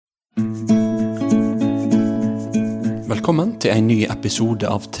Velkommen til en ny episode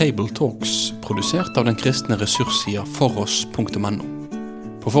av Table Talks, produsert av den kristne ressurssida foross.no.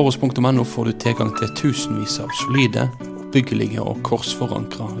 På foross.no får du tilgang til tusenvis av solide, oppbyggelige og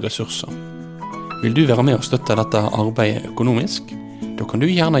korsforankra ressurser. Vil du være med og støtte dette arbeidet økonomisk? Da kan du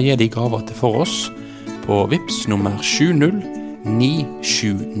gjerne gi de gaver til Foross på Vips nummer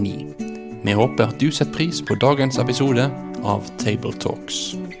 70979. Vi håper at du setter pris på dagens episode av Table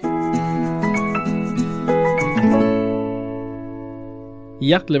Talks.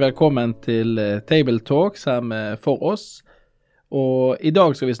 Hjertelig velkommen til Table Talks her med Foross. Og i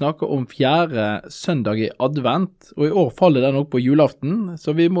dag skal vi snakke om 4. søndag i advent, og i år faller den opp på julaften,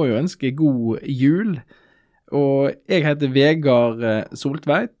 så vi må jo ønske god jul. Og jeg heter Vegard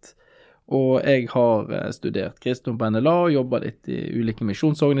Soltveit, og jeg har studert kristendom på NLA, jobbet litt i ulike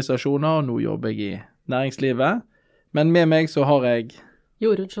misjonsorganisasjoner, og nå jobber jeg i næringslivet. Men med meg så har jeg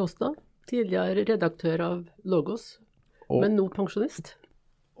Jorunn Sjåstad, tidligere redaktør av Logos, men nå pensjonist.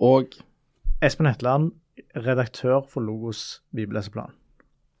 Og Espen Hetland, redaktør for Logos bibelleseplan.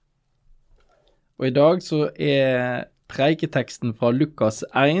 Og i dag så preiketeksten fra Lukas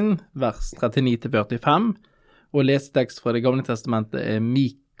 1, vers 39-45, og lesetekst fra det gamle testamentet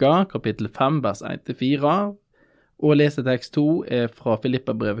Mika, kapittel 5, vers 1-4, og lesetekst 2 fra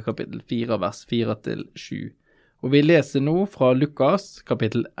Filippabrevet, kapittel 4, vers 4-7. Og vi leser nå fra Lukas,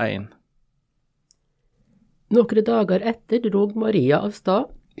 kapittel 1. Noen dager etter drog Maria av stad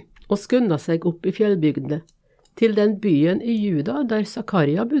og skunda seg opp i fjellbygdene, til den byen i Juda der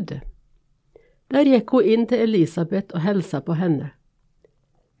Zakaria bodde. Der gikk hun inn til Elisabeth og helsa på henne.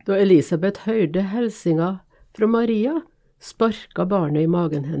 Da Elisabeth hørte helsinga fra Maria, sparka barnet i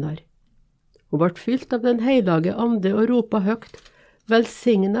magen hennes. Hun ble fylt av den hellige ande og ropa høgt,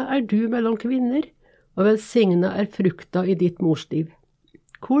 «Velsigna er du mellom kvinner, og velsigna er frukta i ditt morsliv.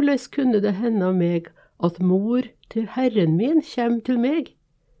 Hvordan kunne det hende av meg at mor til Herren min kjem til meg?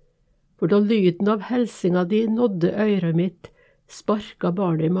 For da lyden av helsinga di nådde øret mitt, sparka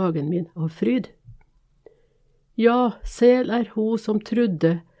barnet i magen min av fryd. Ja, sel er hun som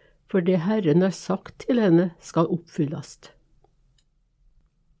trodde, for det Herren har sagt til henne skal oppfyllast.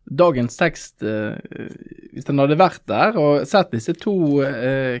 Dagens tekst, hvis den hadde vært der og sett disse to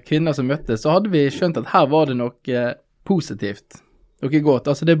kvinner som møttes, så hadde vi skjønt at her var det noe positivt, noe godt.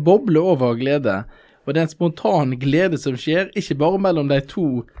 Altså det bobler over glede, og det er en spontan glede som skjer, ikke bare mellom de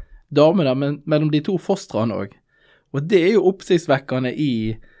to damene, men mellom de to fostrene også. Og det er jo oppsiktsvekkende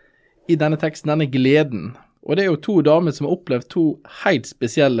i denne teksten, denne gleden. Og det er jo to damer som har opplevd to helt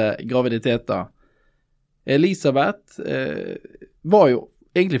spesielle graviditeter. Elisabeth var jo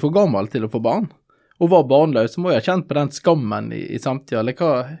egentlig for gammel til å få barn, og var barnløs, så må jeg ha kjent på den skammen i samtida. Eller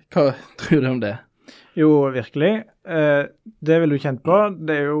hva tror du om det? Jo, virkelig. Det vil du kjent på.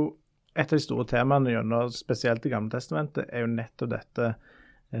 Det er jo et av de store temaene gjennom spesielt i Gamle testamentet, er jo nettopp dette,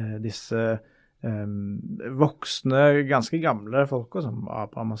 disse voksne, ganske gamle folker, som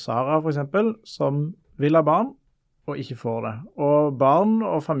Abraham og Sara for eksempel, som vil ha barn, og ikke får det. Og barn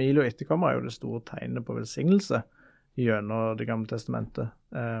og familie og etterkommere er jo det store tegnet på velsignelse gjennom det gamle testamentet.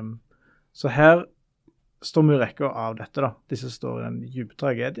 Så her står vi i rekke av dette da. Disse står i den dype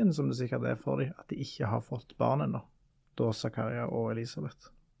tragedien som det sikkert er for dem, at de ikke har fått barn ennå. Da Zakaria og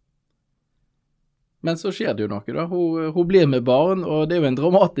Elisabeth. Men så skjer det jo noe da. Hun blir med barn, og det er jo en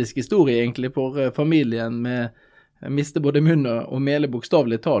dramatisk historie egentlig for familien med mister både munn og mele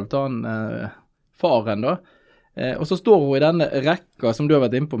bokstavelig talt av faren da. Og så står hun i denne rekka som du har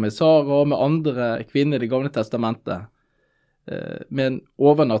vært inne på med Sara og med andre kvinner i det gamle testamentet, med en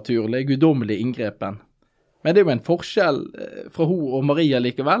overnaturlig, gudomlig inngrepen. Men det er jo en forskjell fra hun og Maria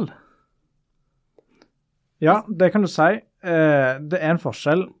likevel. Ja, det kan du si. Det er en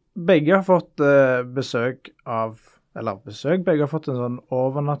forskjell. Begge har fått begge har fått en sånn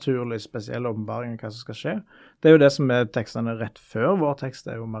overnaturlig spesiell åpenbaring av hva som skal skje. Det er jo det som er tekstene rett før vår tekst,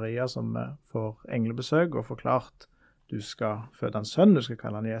 det er jo Maria som får englebesøk og forklart du skal føde en sønn, du skal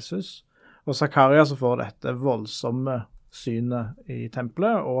kalle han Jesus. Og Zakaria som får dette voldsomme synet i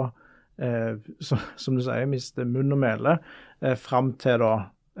tempelet, og som du sier, mister munn og mele, frem til da,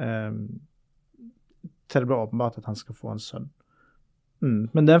 til det blir åpenbart at han skal få en sønn.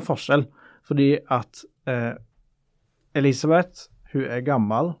 Men det er en forskjell, fordi at Elisabeth, hun er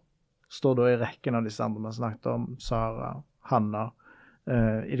gammel, står da i rekken av disse andre vi har snakket om, Sara, Hanna,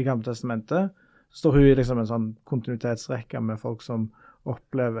 i det gamle testamentet. Står hun i liksom en sånn kontinuitetsrekke med folk som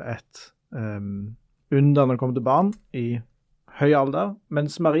opplever et under når det kommer til barn i høy alder,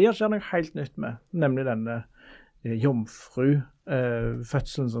 mens Maria skjer noe helt nytt med, nemlig denne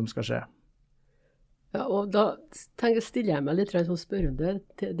jomfru-fødselen som skal skje. Ja, og da stiller jeg meg litt sånn spørrende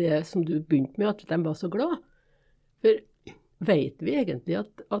til det som du begynte med, at de var så glad. For vet vi egentlig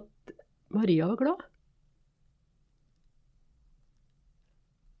at Maria var glad?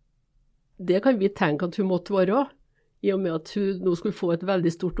 Det kan vi tenke at hun måtte være, i og med at hun nå skulle få et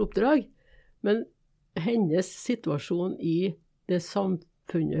veldig stort oppdrag. Men hennes situasjon i det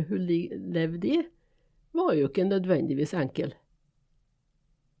samfunnet hun levde i, var jo ikke nødvendigvis enkel.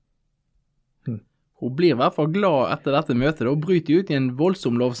 Hun blir i hvert fall glad etter dette møtet, og bryter ut i en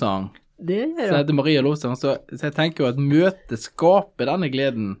voldsom lovsang. Det gjør hun. Så heter Maria lovsang, så jeg tenker jo at møtet skaper denne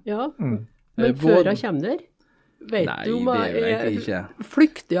gleden. Ja, men før hun kommer der, vet du om det vet jeg ikke.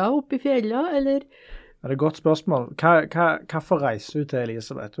 Flykter hun opp i fjellet, eller? Ja, det er et godt spørsmål. Hvorfor reiser hun til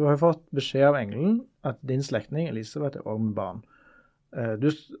Elisabeth? Du har jo fått beskjed av engelen at din slektning Elisabeth er også med barn.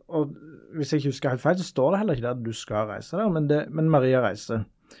 Og hvis jeg ikke husker helt feil, så står det heller ikke der at du skal reise der, men Maria reiser.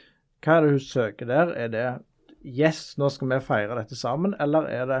 Hva er det hun søker der? Er det, yes, nå skal vi feire dette sammen, eller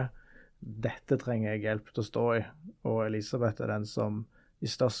er det, dette trenger jeg hjelp til å stå i, og Elisabeth er den som i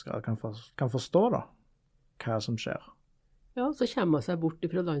størst grad kan forstå da, hva som skjer. Ja, så kommer hun seg bort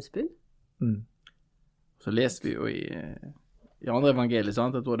fra landsbyen. Så leser vi jo i andre evangeliet,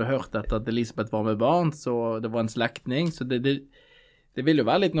 sant? At du hadde hørt at Elisabeth var med barn, så det var en slektning, så det vil jo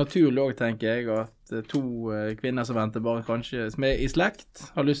være litt naturlig også, tenker jeg, at to kvinner som venter bare kanskje, som er i slekt,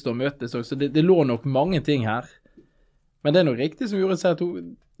 har lyst til å møtes også, så det lå nok mange ting her. Men det er nok riktig som Jure sier, at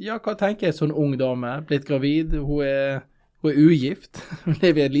hun, ja, hva tenker jeg, sånn ung dame, blitt gravid, hun er ugift, hun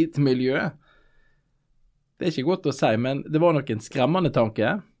lever i et lite miljø. Det er ikke godt å si, men det var nok en skremmende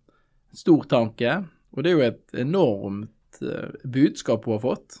tanke, en stor tanke, og det er jo et enormt budskap hun har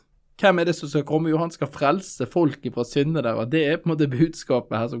fått. Hvem er det som skal komme? Jo, han skal frelse folket fra synder der, og det er på en måte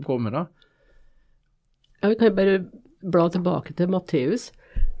budskapet her som kommer da. Ja, vi kan bare bla tilbake til Matteus.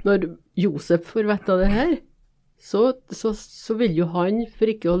 Når Josef får vite det her, så vil jo han,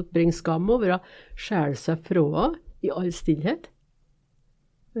 for ikke å bringe skam over, skjære seg fra i all stillhet.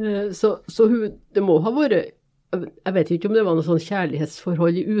 Så hun, det må ha vært, jeg vet ikke om det var noe sånn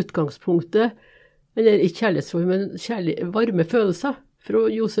kjærlighetsforhold i utgangspunktet, eller ikke kjærlighetsforhold, men varme følelser fra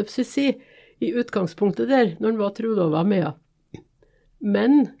Josefs side i utgangspunktet der, når han var trolovet med henne.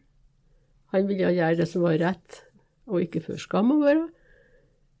 Men han ville gjøre det som var rett, og ikke før skam å være.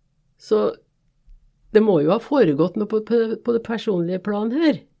 Så det må jo ha foregått noe på det personlige plan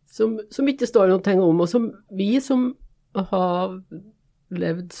her, som ikke står noe om, og som vi som har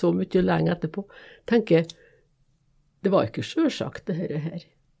levd så mye lenge etterpå, tenker, det var ikke selvsagt det her,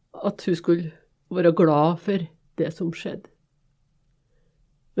 at hun skulle være glad for det som skjedde.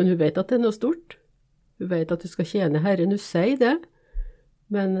 Men hun vet at det er noe stort. Hun vet at hun skal tjene Herren, hun sier det.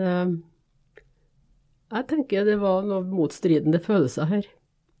 Men jeg tenker det var noen motstridende følelser her.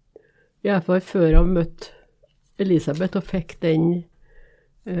 I hvert fall før hun møtte Elisabeth og fikk den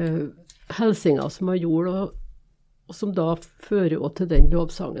helsinga som hun gjorde, og som da fører også til den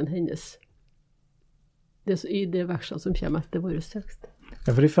lovsangen hennes. I det verset som kommer etter vår tekst.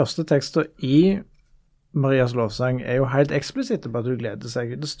 Ja, for de første tekster i Marias lovsang er jo helt eksplisitte på at hun gleder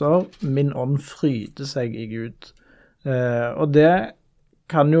seg. Det står, min ånd fryder seg i Gud. Og det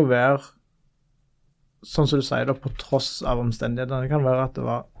kan jo være, sånn som du sier da, på tross av omstendighetene. Det kan være at det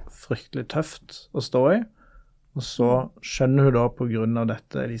var fryktelig tøft å stå i, og så skjønner hun da på grunn av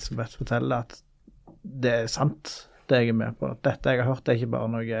dette Elisabeth forteller at det er sant, det jeg er med på. Dette jeg har hørt, det er ikke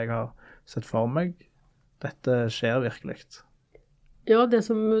bare noe jeg har sett for meg. Dette skjer virkelig. Ja, det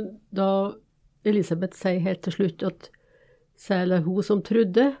som da Elisabeth sier helt til slutt, at selv er hun som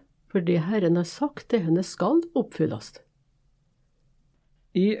trodde, for det Herren har sagt, det henne skal oppfylles.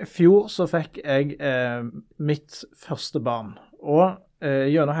 I fjor så fikk jeg mitt første barn, og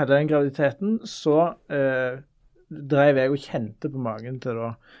gjennom hele den graviditeten så drev jeg og kjente på magen til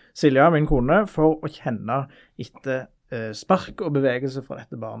da Silja, min kone, for å kjenne etter spark og bevegelse fra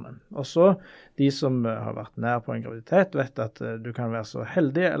dette barnet. Og så de som har vært nær på en graviditet vet at du kan være så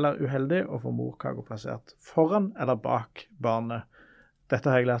heldig eller uheldig å få morkake plassert foran eller bak barnet.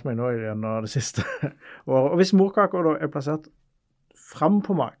 Dette har jeg lært meg nå gjennom det siste året. Og hvis morkaka da er plassert fram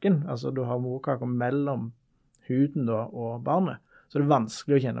på magen, altså du har morkaka mellom huden da og barnet, så er det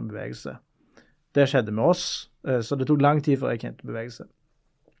vanskelig å kjenne bevegelse. Det skjedde med oss, så det tok lang tid før jeg kjente bevegelse.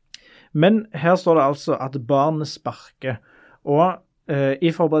 Men her står det altså at barnet sparker, og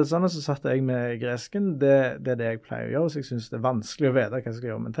i forberedelsene så satt jeg med gresken, det er det jeg pleier å gjøre, så jeg synes det er vanskelig å vite hva jeg skal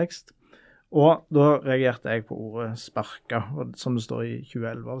gjøre med en tekst. Og da reagerte jeg på ordet sparka, som det står i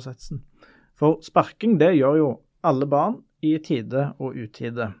 2011-oversettelsen. For sparking, det gjør jo alle barn i tide og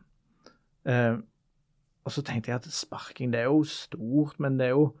utide. Og så tenkte jeg at sparking, det er jo stort, men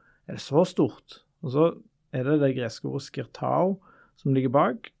er det så stort? Og så er det greske ordet skirtao som ligger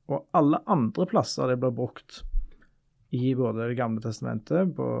bak, og alle andre plasser det blir brukt, i både det gamle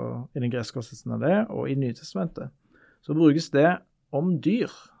testamentet, i den greske oversettelsen av det, og i Nytestamentet, så brukes det om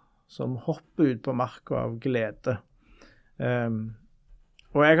dyr som hopper ut på marka av glede.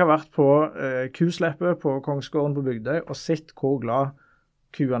 Og jeg har vært på kusleppet på Kongsgården på Bygdøy og sett hvor glad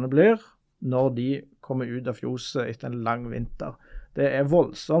kuene blir når de kommer ut av fjoset etter en lang vinter. Det er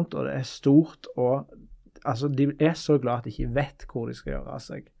voldsomt, og det er stort, og altså, de er så glad at de ikke vet hvor de skal gjøre av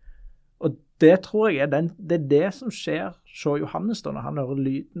seg. Og det tror jeg det er det som skjer så Johannes da, når han hører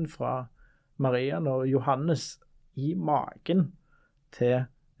lyden fra Maria, når Johannes i magen til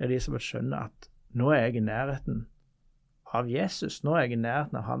Elisabeth skjønner at nå er jeg i nærheten av Jesus, nå er jeg i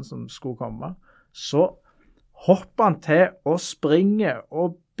nærheten av han som skulle komme, så hopper han til og springer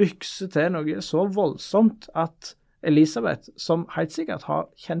og bykser til noe så voldsomt at Elisabeth, som helt sikkert har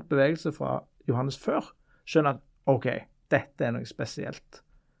kjent bevegelse fra Johannes før, skjønner at ok, dette er noe spesielt.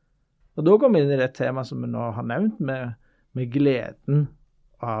 Og da går vi inn i det temaet som vi nå har nevnt, med gleden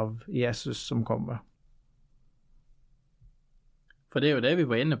av Jesus som kommer. For det er jo det vi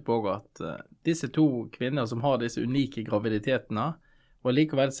var inne på, at disse to kvinner som har disse unike graviditetene, og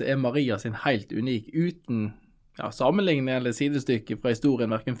likevel så er Maria sin helt unik, uten sammenligning eller sidestykke fra historien,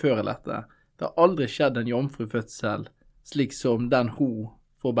 hverken før eller etter. Det har aldri skjedd en jomfrufødsel slik som den hun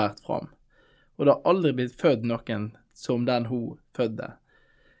får bært fram. Og det har aldri blitt født noen som den hun fødde.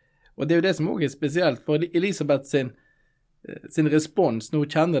 Og det er jo det som også er spesielt, for Elisabeth sin respons, når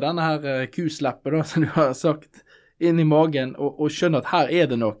hun kjenner denne her kusleppet, da, som du har sagt, inn i magen, og skjønner at her er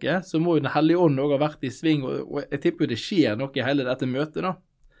det noe, så må jo den hellige ånd også ha vært i sving, og jeg tipper jo det skjer noe i hele dette møtet da.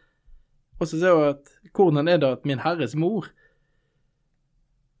 Og så ser jeg at, hvordan er det at min herres mor,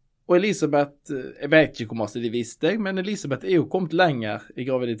 og Elisabeth, jeg vet ikke hvor masse de visste, men Elisabeth er jo kommet lenger i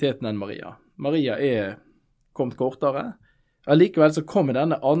graviditeten enn Maria. Maria er kommet kortere. Allikevel så kommer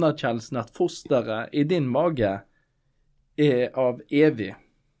denne anerkjennelsen at fosteret i din mage er av evig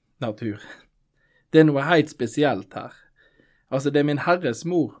natur. Det er noe helt spesielt her. Altså, det er min herres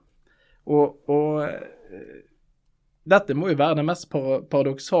mor. Og dette må jo være den mest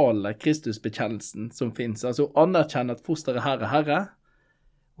paradoksale Kristusbekjennelsen som finnes. Altså, å anerkjenne at fosteret her er herre.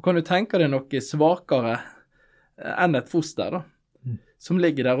 Og kan du tenke deg noe svakere enn et foster, da? Som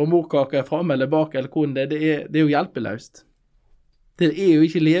ligger der, og morkaka er fremme eller bak, eller hvordan det er jo hjelpeløst. Det er jo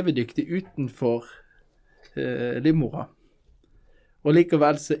ikke levedyktig utenfor livmora. Og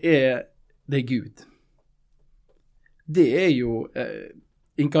likevel så er det Gud. Det er jo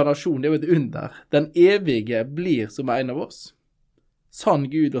inkarnasjon, det er jo et under. Den evige blir som en av oss. Sann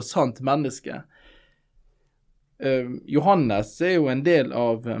Gud og sant menneske. Johannes er jo en del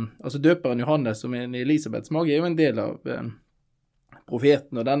av, altså døperen Johannes som er i Elisabeths mage, er jo en del av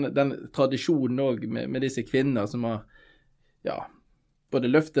profeten, og den tradisjonen også med disse kvinner som har, både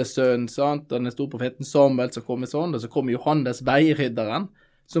løftesønnen, sant, og den store profeten Samuel som kommer sånn, og så kommer Johannes veirydderen,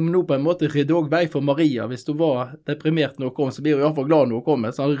 som nå på en måte rydder også vei for Maria. Hvis hun var deprimert når hun kom, så blir hun i hvert fall glad når hun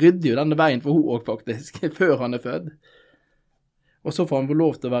kommer, så han rydder jo denne veien for hun også faktisk, før han er født. Og så får han få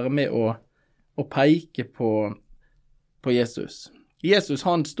lov til å være med og peke på Jesus. Jesus,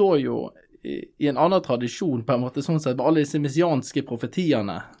 han står jo i en annen tradisjon på en måte, sånn sett, med alle disse messianske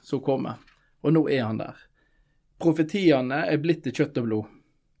profetiene som kommer, og nå er han der. Profetiene er blitt til kjøtt og blod.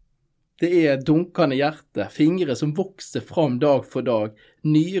 Det er dunkende hjerte, fingre som vokser fram dag for dag,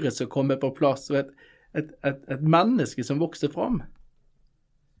 nyre som kommer på plass, og et menneske som vokser fram.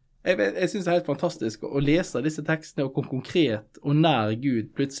 Jeg synes det er helt fantastisk å lese disse tekstene, og hvor konkret og nær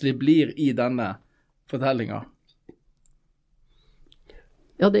Gud plutselig blir i denne fortellingen.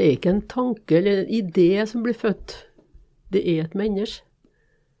 Ja, det er ikke en tanke eller en idé som blir født. Det er et menneske.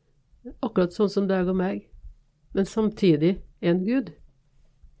 Akkurat sånn som deg og meg. Men samtidig en Gud.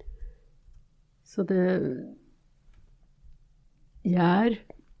 Så det gjør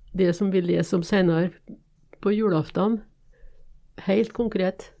det som vi leser om senere på julaften, helt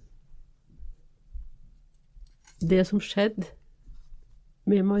konkret. Det som skjedde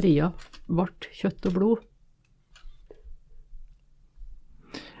med Maria ble kjøtt og blod.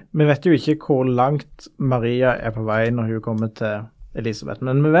 Vi vet jo ikke hvor langt Maria er på vei når hun kommer til Elisabeth,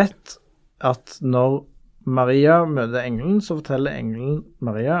 men vi vet at når Maria møter engelen, så forteller engelen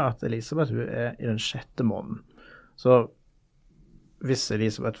Maria at Elisabeth hun er i den 6. måneden. Så hvis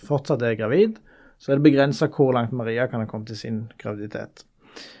Elisabeth fortsatt er gravid, så er det begrenset hvor langt Maria kan ha kommet til sin graviditet.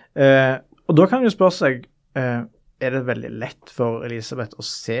 Og da kan jo spørre seg, er det veldig lett for Elisabeth å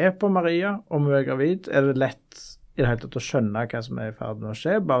se på Maria om hun er gravid? Er det lett i det hele tatt å skjønne hva som er i ferd med å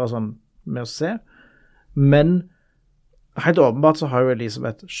skje, bare sånn med å se? Men helt åpenbart så har jo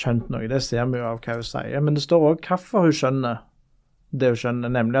Elisabeth skjønt noe, det ser vi jo av hva hun sier, men det står også hvorfor hun skjønner det å skjønne,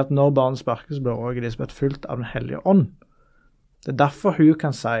 nemlig at når barnet sparker, så blir også Elisabeth fulgt av den hellige ånd. Det derfor hun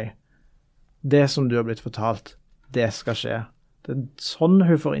kan si, det som du har blitt fortalt, det skal skje. Det sånn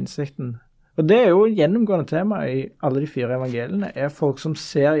hun får innsikten. Og det jo gjennomgående tema i alle de 4 evangeliene, folk som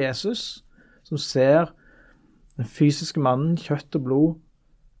ser Jesus, som ser den fysiske mannen, kjøtt og blod,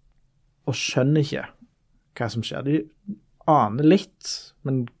 og skjønner ikke hva som skjer. De aner litt,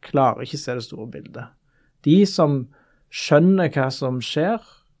 men klarer ikke se det store bildet. De som skjønner hva som skjer,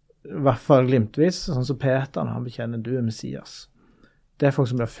 i hvert fall glimtvis, sånn som Peter, når han bekjenner du Messias. Det folk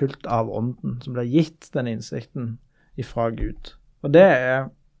som blir fulgt av ånden, som blir gitt den innsikten ifra Gud. Og det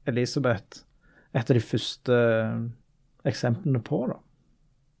Elisabeth et av de første eksemplene på, da.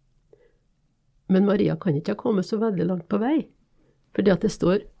 Men Maria kan ikke ha kommet så veldig langt på vei, fordi at det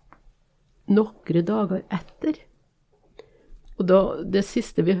står noen dager etter. Og da, det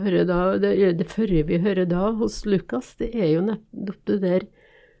siste vi hører da, det forrige vi hører da hos Lukas, det jo nettopp det der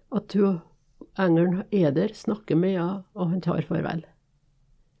at engelen der, snakker med henne, og han tar farvel.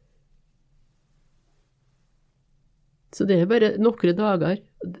 Så det bare noen dager.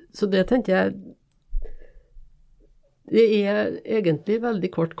 Så det tenker jeg, det egentlig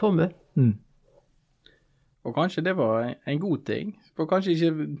veldig kort kommet. Og kanskje det var en god ting, for kanskje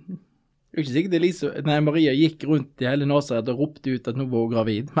ikke sikkert Maria gikk rundt i hele Nasaret og ropte ut at nå var hun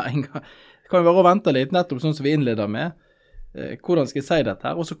gravid med en gang. Det kan jo være å vente litt, nettopp sånn som vi innleder med. Hvordan skal jeg si dette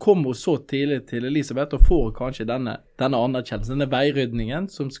her? Og så kommer hun så tidlig til Elisabeth og får kanskje denne anerkjennelsen, denne veirydningen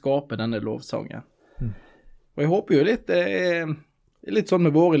som skaper denne lovsangen. Og jeg håper jo litt, det litt sånn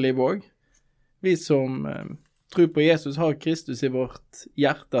med våre liv også. Vi som tror på Jesus har Kristus i vårt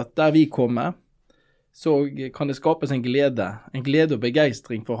hjerte, at der vi kommer, så kan det skapes en glede og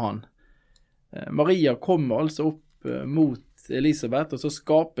begeistring for han. Maria kommer altså opp mot Elisabeth, og så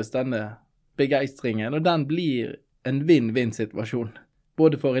skapes denne begeistringen, og den blir en vinn-vinn-situasjon,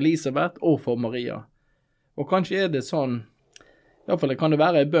 både for Elisabeth og for Maria. Og kanskje det sånn, i hvert fall kan det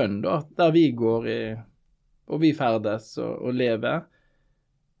være en bønn da, der vi går og vi ferdes og lever,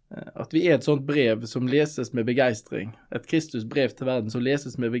 at vi et sånt brev som leses med begeistring, et Kristus brev til verden som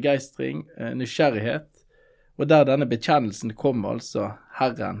leses med begeistring, nysgjerrighet, og der denne bekjennelsen kommer altså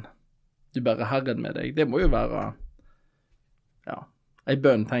Herren. Du bærer Herren med deg. Det må jo være en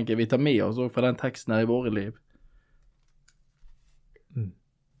bønn, tenker jeg, vi tar med oss fra den teksten her i våre liv.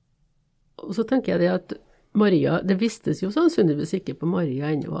 Og så tenker jeg det at Maria, det vistes jo sannsynligvis ikke på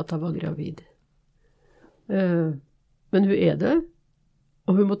Maria ennå at hun var gravid. Men hun det,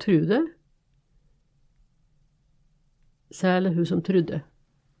 og hun må tro det. Særlig hun som trodde.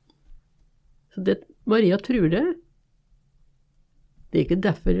 Så Maria tror det. Det ikke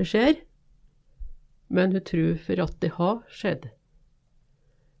derfor det skjer, men hun tror for at det har skjedd.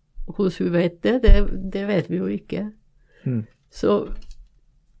 Og hvordan hun vet det vet vi jo ikke. Så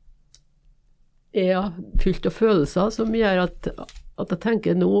jeg fylt av følelser som gjør at jeg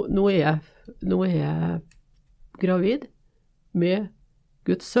tenker nå jeg gravid med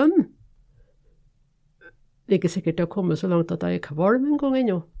Guds sønn. Det ikke sikkert det har kommet så langt at jeg kvalm en gang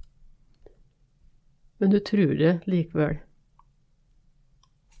ennå. Men du tror det likevel.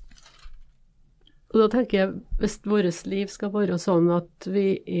 Og da tenker jeg, hvis vårt liv skal være sånn at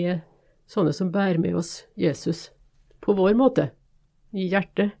vi sånne som bærer med oss Jesus på vår måte, i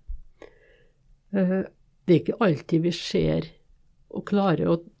hjertet, det ikke alltid vi ser og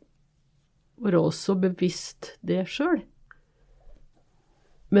klarer å være oss så bevisst det selv.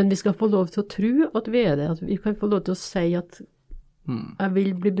 Men vi skal få lov til å tro at vi det, at vi kan få lov til å si at jeg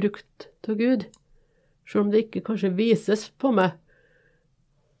vil bli brukt til Gud, selv om det ikke kanskje vises på meg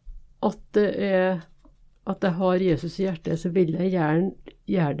at jeg har Jesus i hjertet, så vil jeg gjerne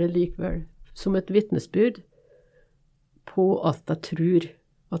gjøre det likevel, som et vitnesbyrd på at jeg tror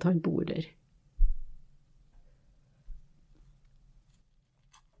at han bor der.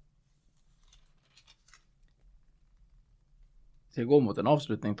 Så jeg går mot en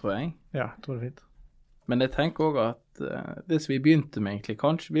avslutning, tror jeg. Ja, jeg tror det fint. Men jeg tenker også at det som vi begynte med egentlig,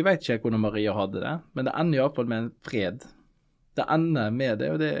 kanskje, vi vet ikke hvordan Maria hadde det, men det ender i hvert fall med en fred. Det ender med det,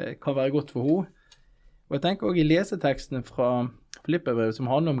 og det kan være godt for henne. Og jeg tenker også i lesetekstene fra Filippebrevet som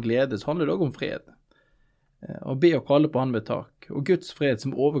handler om glede, så handler det også om fred. Og be og kalle på han med tak. Og Guds fred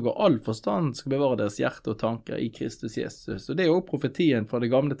som overgår all forstand skal bevare deres hjerte og tanker i Kristus Jesus. Og det også profetien fra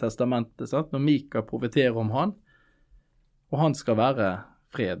det gamle testamentet, sant? Når Mika profeterer om han, og han skal være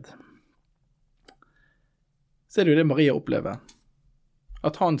fred. Så det jo det Maria opplever.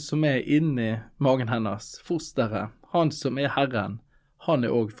 At han som inni magen hennes, fosteret, han som Herren, han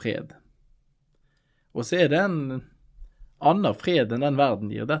også fred. Og så det en annen fred enn den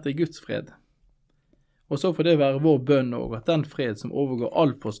verden gir. Dette Guds fred. Og så får det være vår bønn også, at den fred som overgår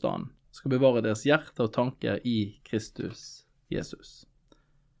all forstand, skal bevare deres hjerte og tanker i Kristus Jesus.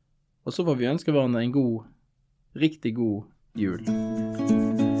 Og så får vi ønske hverandre en riktig god jul.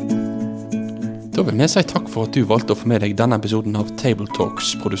 Da vil vi si takk for at du valgte å få med deg denne episoden av Table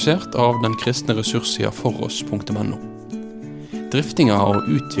Talks, produsert av den kristne ressurssida foross.no. Driftinga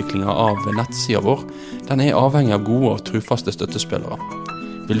og utviklinga av nettsida vår, den er avhengig av gode og trufaste støttespillere.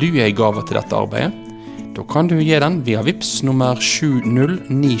 Vil du gi en gave til dette arbeidet? Da kan du gi den via Vips nummer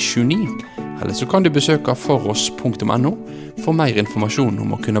 70929, eller så kan du besøke foross.no for mer informasjon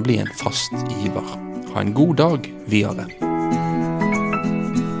om å kunne bli en fast giver. Ha en god dag videre.